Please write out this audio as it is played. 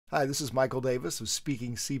Hi, this is Michael Davis of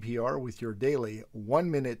Speaking CPR with your daily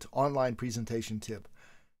 1-minute online presentation tip.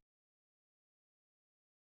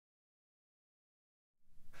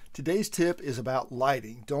 Today's tip is about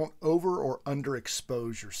lighting. Don't over or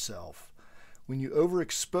underexpose yourself. When you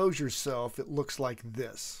overexpose yourself, it looks like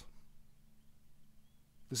this.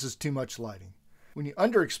 This is too much lighting. When you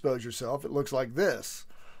underexpose yourself, it looks like this.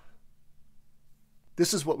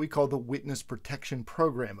 This is what we call the witness protection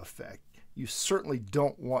program effect. You certainly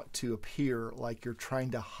don't want to appear like you're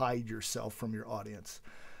trying to hide yourself from your audience.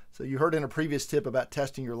 So you heard in a previous tip about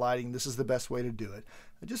testing your lighting. This is the best way to do it.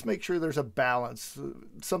 And just make sure there's a balance,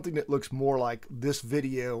 something that looks more like this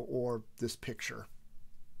video or this picture.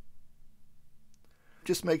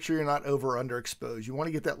 Just make sure you're not over or underexposed. You want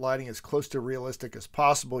to get that lighting as close to realistic as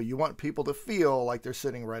possible. You want people to feel like they're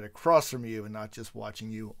sitting right across from you and not just watching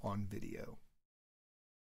you on video.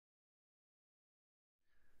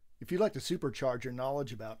 If you'd like to supercharge your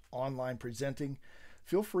knowledge about online presenting,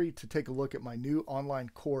 feel free to take a look at my new online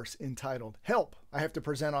course entitled Help! I Have to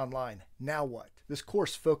Present Online. Now What? This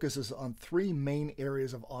course focuses on 3 main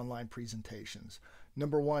areas of online presentations.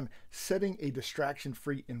 Number 1, setting a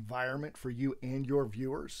distraction-free environment for you and your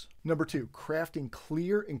viewers. Number 2, crafting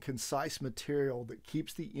clear and concise material that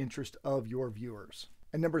keeps the interest of your viewers.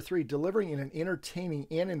 And number 3, delivering in an entertaining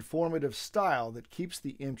and informative style that keeps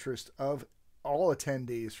the interest of all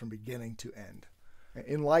attendees from beginning to end.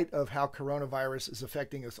 In light of how coronavirus is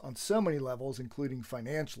affecting us on so many levels, including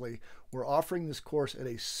financially, we're offering this course at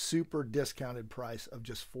a super discounted price of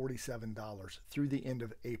just $47 through the end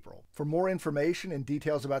of April. For more information and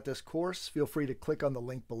details about this course, feel free to click on the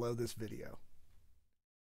link below this video.